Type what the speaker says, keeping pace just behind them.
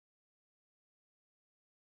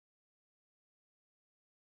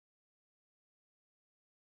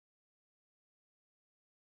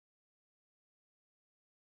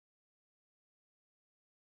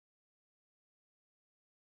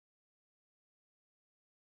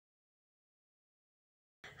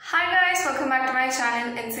Hi guys, welcome back to my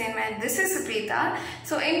channel Inzanemed. This is Supreeta.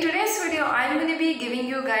 So in today's video, I'm going to be giving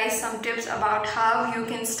you guys some tips about how you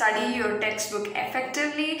can study your textbook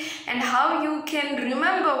effectively and how you can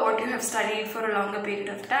remember what you have studied for a longer period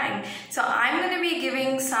of time. So I'm going to be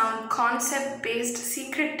giving some concept-based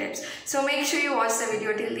secret tips. So make sure you watch the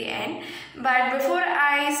video till the end. But before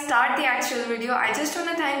I start the actual video, I just want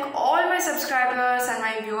to thank all my subscribers and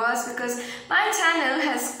my viewers because my channel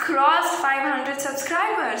has crossed 500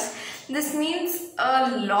 subscribers. This means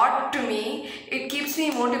a lot to me. It keeps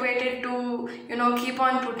me motivated to, keep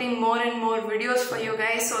on putting more and more videos for you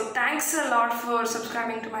guys. So thanks a lot for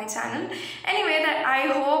subscribing to my channel. Anyway, I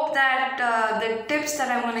hope that the tips that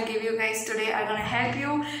I'm going to give you guys today are going to help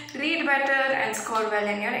you read better and score well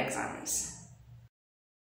in your exams.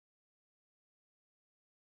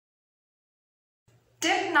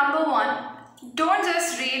 Tip number 1. Don't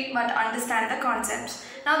just read but understand the concepts.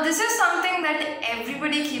 Now this is something that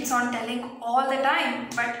everybody keeps on telling all the time,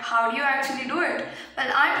 but how do you actually do it?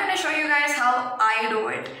 Well, I'm going to show you guys how I do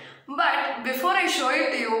it. But before I show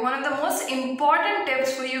it to you, one of the most important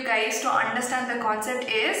tips for you guys to understand the concept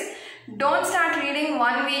is don't start reading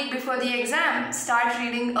 1 week before the exam. Start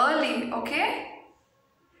reading early, okay?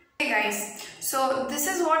 Hey guys, so this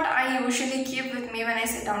is what I usually keep with me when I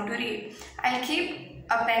sit down to read. I'll keep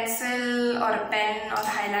a pencil or a pen or a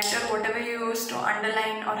highlighter, whatever you use to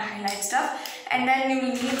underline or highlight stuff, and then you will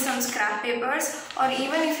need some scrap papers, or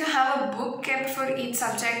even if you have a book kept for each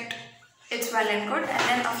subject, it's well and good. And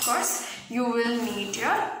then of course you will need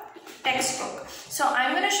your textbook. So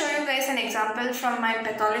I'm going to show you guys an example from my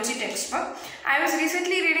pathology textbook. I was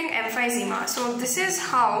recently reading emphysema, so this is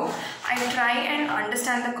how I try and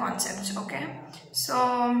understand the concepts. Okay,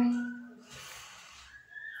 so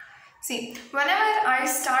see, whenever I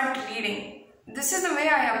start reading, this is the way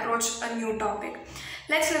I approach a new topic.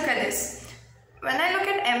 Let's look at this. When I look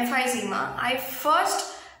at emphysema, I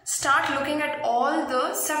first start looking at all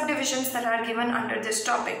the subdivisions that are given under this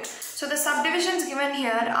topic. So the subdivisions given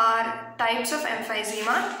here are types of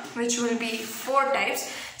emphysema, which will be 4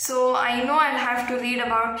 types. So I know I'll have to read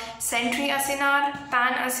about centriacinar,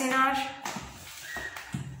 panacinar,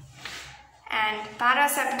 and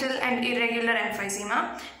paraseptal and irregular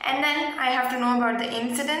emphysema, and then I have to know about the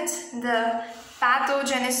incidence, the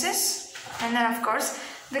pathogenesis, and then of course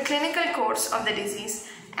the clinical course of the disease,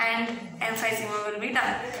 and emphysema will be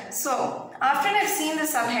done. So after I've seen the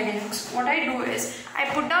subheadings, what I do is I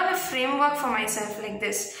put down a framework for myself like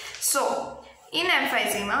this. So in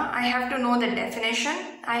emphysema, I have to know the definition,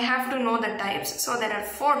 I have to know the types, so there are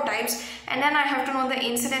 4 types, and then I have to know the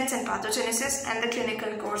incidence and pathogenesis and the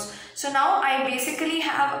clinical course. So now I basically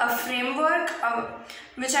have a framework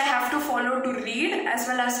which I have to follow to read as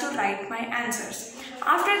well as to write my answers.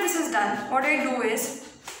 After this is done, what I do is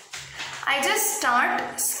I just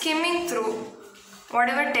start skimming through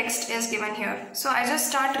whatever text is given here. So I just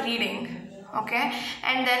start reading, okay,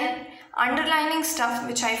 and then underlining stuff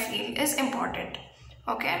which I feel is important.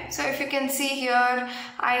 Okay, so if you can see here,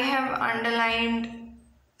 I have underlined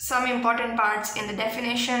some important parts in the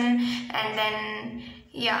definition, and then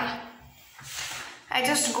I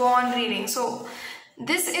just go on reading. So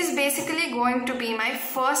this is basically going to be my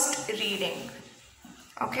first reading.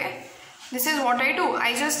 Okay, this is what I do.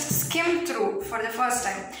 I just skim through for the first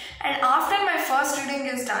time, and after my first reading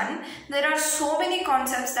is done, there are so many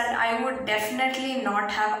concepts that I would definitely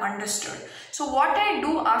not have understood. So what I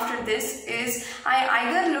do after this is I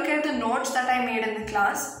either look at the notes that I made in the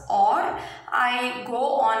class, or I go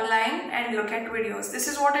online and look at videos. This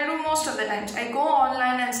is what I do most of the times. I go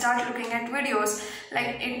online and start looking at videos.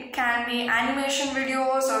 Like it can be animation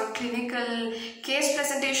videos or clinical case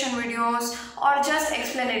presentation videos or just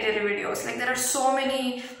explanatory videos. Like there are so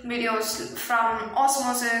many videos from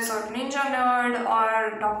Osmosis or Ninja Nerd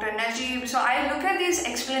or Dr. Najib. So I look at these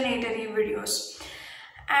explanatory videos.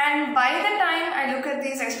 And by the time I look at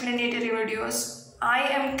these explanatory videos, I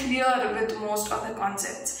am clear with most of the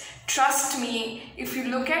concepts. Trust me, if you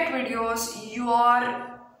look at videos, your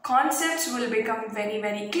concepts will become very,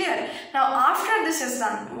 very clear. Now after this is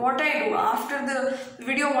done, what I do after the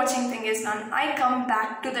video watching thing is done, I come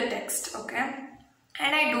back to the text, okay?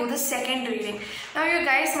 And I do the second reading. Now you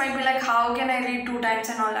guys might be like, how can I read 2 times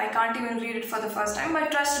and all? I can't even read it for the first time. But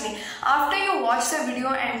trust me, after you watch the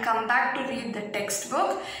video and come back to read the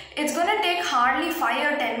textbook, it's gonna take hardly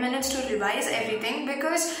 5 or 10 minutes to revise everything,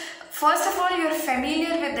 because first of all, you're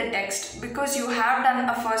familiar with the text because you have done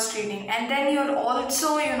a first reading, and then you're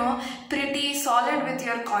also, pretty solid with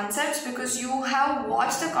your concepts because you have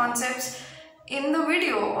watched the concepts in the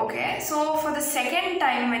video. Okay, so for the second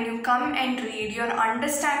time when you come and read, your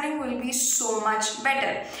understanding will be so much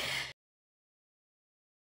better.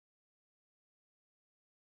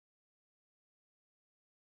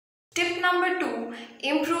 Tip number 2,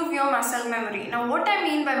 improve your muscle memory. Now what I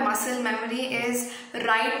mean by muscle memory is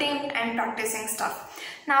writing and practicing stuff.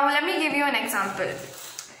 Now let me give you an example.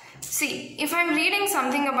 See, if I'm reading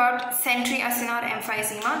something about centriacinar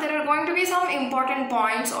emphysema, there are going to be some important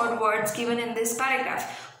points or words given in this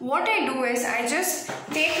paragraph. What I do is I just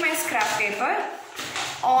take my scrap paper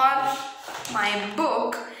or my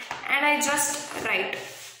book and I just write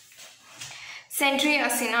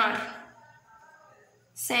centriacinar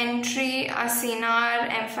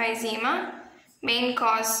emphysema, main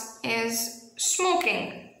cause is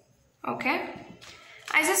smoking. Okay,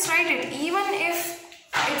 I just write it. Even if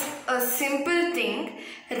it's a simple thing,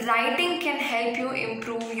 writing can help you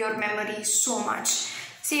improve your memory so much.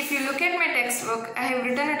 See, if you look at my textbook, I have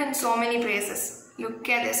written it in so many places. Look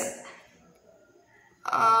at this.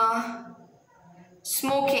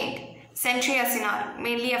 Smoking, centriacinar,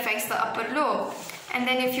 mainly affects the upper lobe. And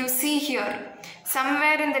then if you see here,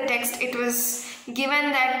 somewhere in the text it was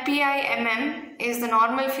given that PIMM is the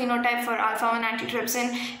normal phenotype for alpha-1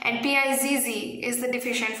 antitrypsin and PIZZ is the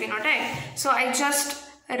deficient phenotype. So I just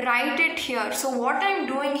write it here. So what I'm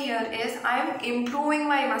doing here is I'm improving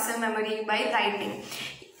my muscle memory by writing.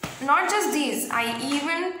 Not just these, I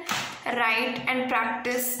even write and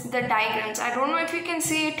practice the diagrams. I don't know if you can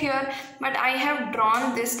see it here, but I have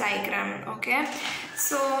drawn this diagram. Okay,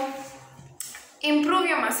 so improve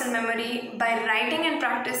your muscle memory by writing and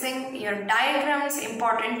practicing your diagrams,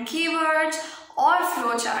 important keywords or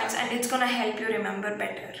flowcharts, and it's gonna help you remember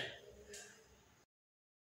better.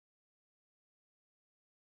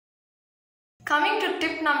 Coming to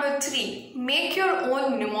tip number 3, make your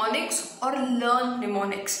own mnemonics or learn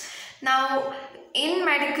mnemonics. Now, in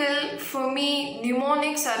medical, for me,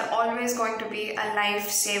 mnemonics are always going to be a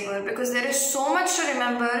lifesaver because there is so much to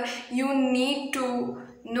remember. You need to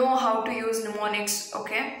know how to use mnemonics.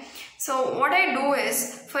 Okay, so what I do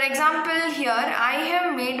is, for example, here I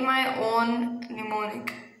have made my own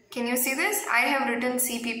mnemonic. Can you see this? I have written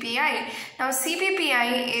CPPI. Now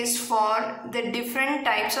CPPI is for the different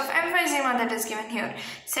types of emphysema that is given here.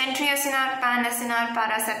 Centriacinar, panacinar,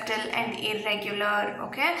 paraseptal and irregular.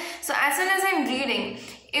 Okay, so as soon as I'm reading,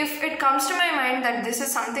 if it comes to my mind that this is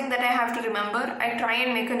something that I have to remember, I try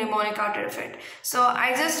and make a mnemonic out of it. So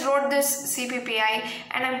I just wrote this CPPI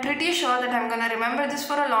and I'm pretty sure that I'm gonna remember this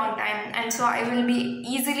for a long time, and so I will be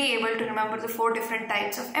easily able to remember the 4 different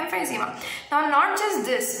types of emphysema. Now not just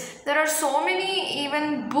this, there are so many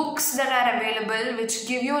even books that are available which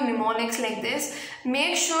give you mnemonics like this.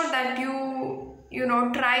 Make sure that you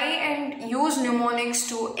know, try and use mnemonics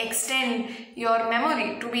to extend your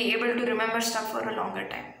memory to be able to remember stuff for a longer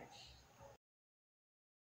time.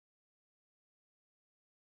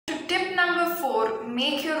 Tip number 4,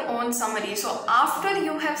 make your own summary. So after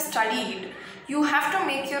you have studied, you have to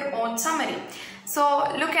make your own summary. So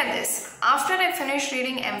look at this. After I finished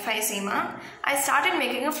reading emphysema, I started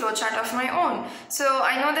making a flowchart of my own. So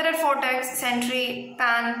I know there are 4 types: centri,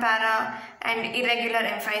 pan, para and irregular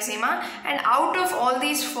emphysema, and out of all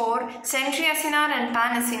these 4, centriacinar and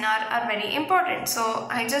panacinar are very important. So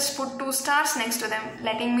I just put 2 stars next to them,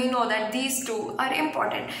 letting me know that these 2 are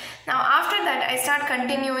important. Now after that, I start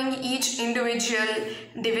continuing each individual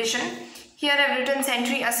division. Here I have written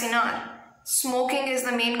centriacinar. Smoking is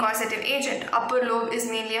the main causative agent, upper lobe is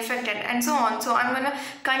mainly affected, and so on. So I'm going to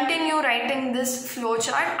continue writing this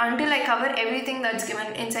flowchart until I cover everything that's given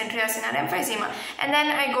in centriacinar emphysema. And then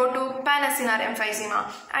I go to panacinar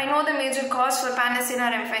emphysema. I know the major cause for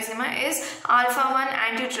panacinar emphysema is alpha-1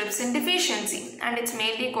 antitrypsin deficiency, and it's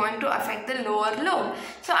mainly going to affect the lower lobe.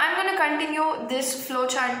 So I'm going to continue this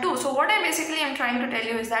flowchart too. So what I basically am trying to tell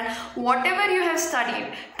you is that whatever you have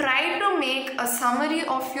studied, try to make a summary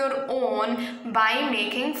of your own by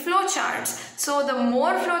making flowcharts. So the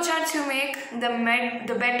more flowcharts you make,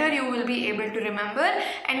 the better you will be able to remember,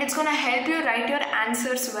 and it's going to help you write your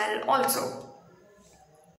answers well also.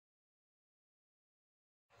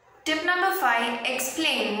 Tip number 5,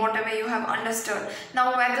 explain whatever you have understood.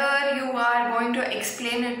 Now whether you are going to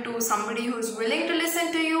explain it to somebody who is willing to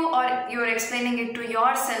listen to you or you're explaining it to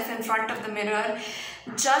yourself in front of the mirror,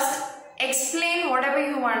 just explain whatever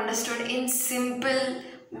you understood in simple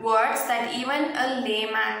words that even a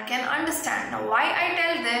layman can understand. Now why I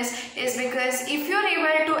tell this is because if you're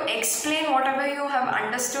able to explain whatever you have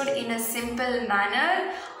understood in a simple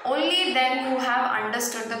manner, only then you have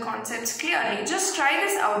understood the concepts clearly. Just try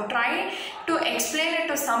this out. Try to explain it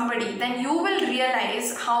to somebody, then you will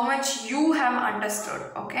realize how much you have understood.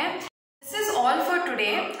 Okay, this is all for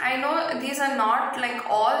today. I know these are not like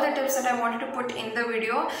all the tips that I wanted to put in the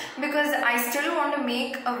video, because I still want to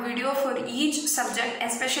make a video for each subject,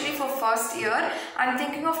 especially for first year. I'm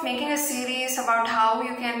thinking of making a series about how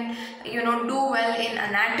you can, do well in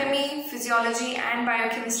anatomy, physiology and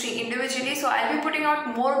biochemistry individually. So I'll be putting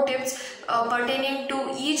out more tips pertaining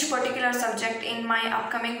to each particular subject in my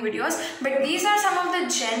upcoming videos. But these are some of the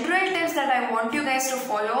general tips that I want you guys to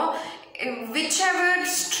follow, whichever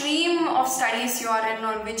stream of studies you are in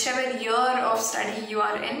or whichever year of study you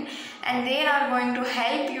are in, and they are going to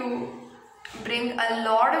help you bring a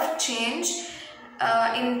lot of change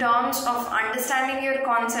in terms of understanding your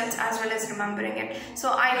concepts as well as remembering it.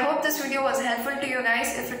 So I hope this video was helpful to you guys.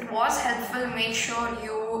 If it was helpful, make sure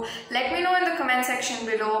you let me know in the comment section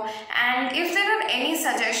below, and if there are any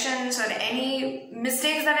suggestions or any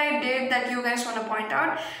mistakes that I did that you guys want to point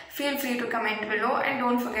out, feel free to comment below, and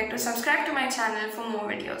don't forget to subscribe to my channel for more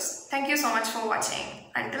videos. Thank you so much for watching.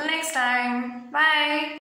 Until next time, bye.